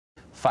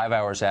5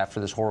 hours after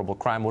this horrible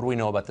crime. What do we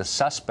know about the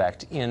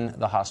suspect in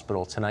the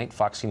hospital tonight?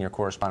 Fox senior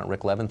correspondent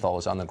Rick Leventhal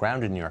is on the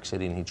ground in New York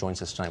City, and he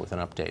joins us tonight with an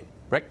update.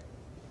 Rick?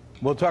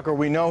 Well, Tucker,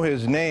 we know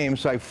his name,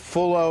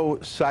 Sayfullo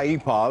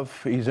Saipov.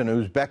 He's an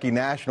Uzbeki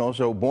national,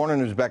 so born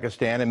in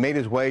Uzbekistan and made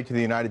his way to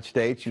the United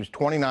States. He was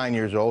 29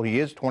 years old.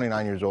 He is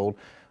 29 years old,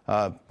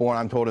 born,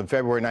 I'm told, in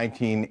February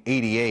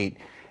 1988.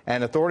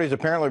 And authorities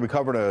apparently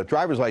recovered a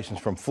driver's license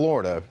from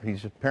Florida.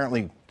 He's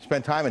apparently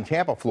spent time in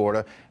Tampa,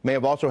 Florida, may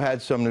have also had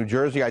some New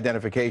Jersey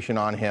identification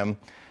on him.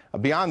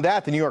 Beyond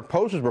that, the New York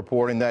Post is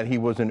reporting that he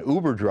was an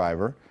Uber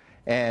driver,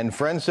 and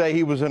friends say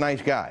he was a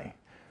nice guy.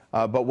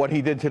 But what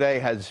he did today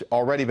has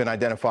already been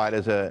identified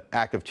as an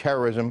act of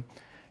terrorism.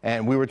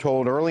 And we were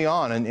told early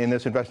on in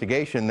this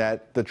investigation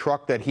that the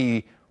truck that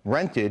he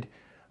rented,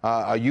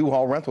 a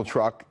U-Haul rental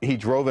truck, he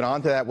drove it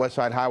onto that West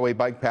Side Highway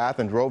bike path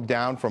and drove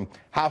down from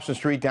Houston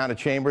Street down to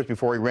Chambers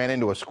before he ran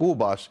into a school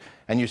bus.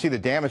 And you see the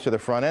damage to the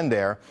front end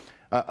there.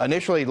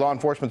 Initially, law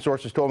enforcement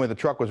sources told me the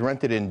truck was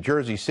rented in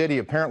Jersey City.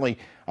 Apparently,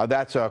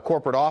 that's a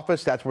corporate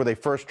office. That's where they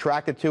first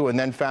tracked it to, and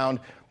then found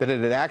that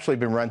it had actually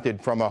been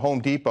rented from a Home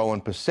Depot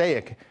in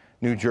Passaic,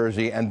 New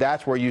Jersey, and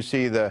that's where you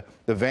see the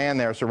van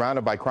there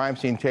surrounded by crime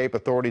scene tape.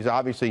 Authorities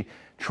obviously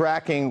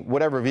tracking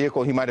whatever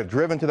vehicle he might have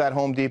driven to that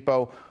Home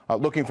Depot,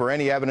 looking for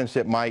any evidence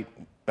that might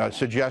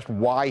suggest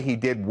why he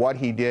did what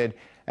he did.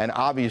 And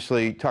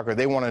obviously, Tucker,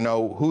 they want to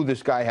know who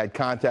this guy had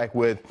contact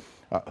with,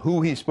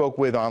 who he spoke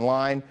with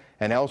online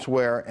and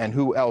elsewhere, and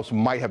who else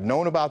might have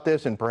known about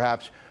this, and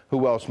perhaps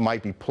who else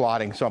might be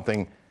plotting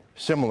something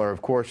similar.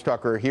 Of course,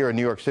 Tucker, here in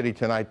New York City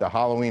tonight, the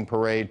Halloween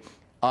parade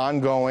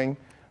ongoing.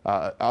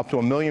 Up to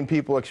 1 million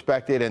people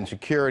expected, and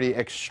security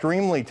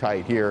extremely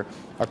tight here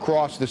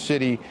across the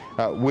city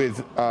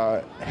with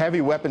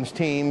heavy weapons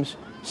teams,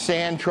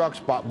 sand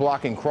trucks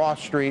blocking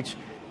cross streets,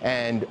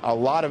 and a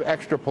lot of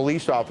extra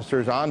police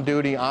officers on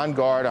duty, on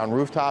guard, on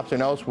rooftops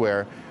and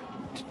elsewhere,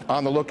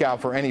 on the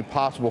lookout for any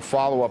possible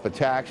follow-up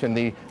attacks. And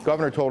the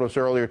governor told us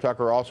earlier,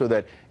 Tucker, also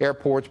that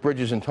airports,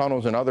 bridges and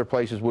tunnels and other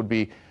places would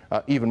be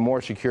even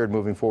more secured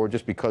moving forward,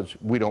 just because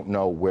we don't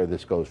know where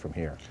this goes from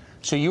here.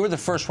 So you were the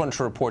first one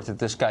to report that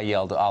this guy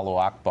yelled Allahu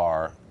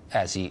Akbar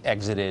as he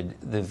exited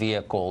the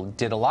vehicle.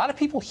 Did a lot of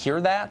people hear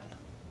that?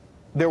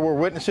 There were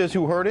witnesses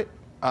who heard it,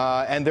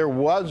 and there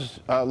was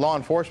law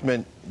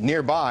enforcement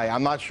nearby.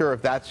 I'm not sure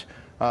if that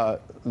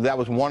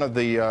was one of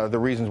the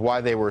reasons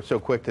why they were so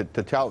quick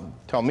to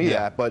tell me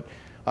that. But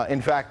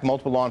in fact,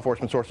 multiple law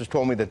enforcement sources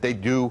told me that they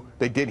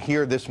did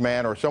hear this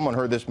man, or someone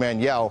heard this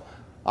man yell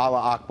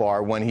Allah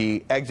Akbar when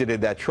he exited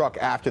that truck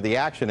after the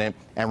accident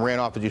and ran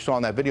off, as you saw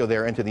in that video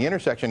there, into the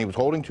intersection. He was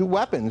holding two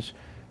weapons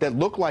that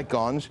looked like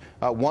guns.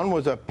 One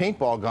was a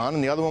paintball gun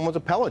and the other one was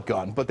a pellet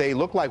gun, but they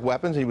looked like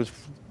weapons. He was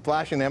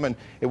flashing them, and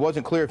it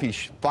wasn't clear if he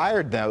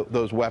fired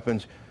those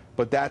weapons,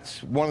 but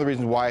that's one of the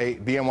reasons why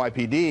the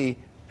NYPD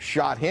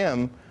shot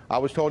him. I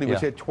was told he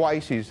was hit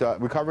twice. He's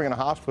recovering in a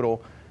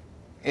hospital,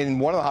 in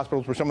one of the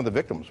hospitals where some of the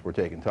victims were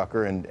taken,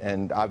 Tucker,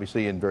 and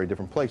obviously in very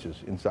different places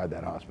inside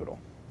that hospital.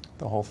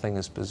 The whole thing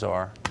is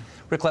bizarre.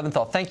 Rick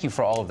Leventhal, thank you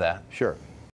for all of that. Sure.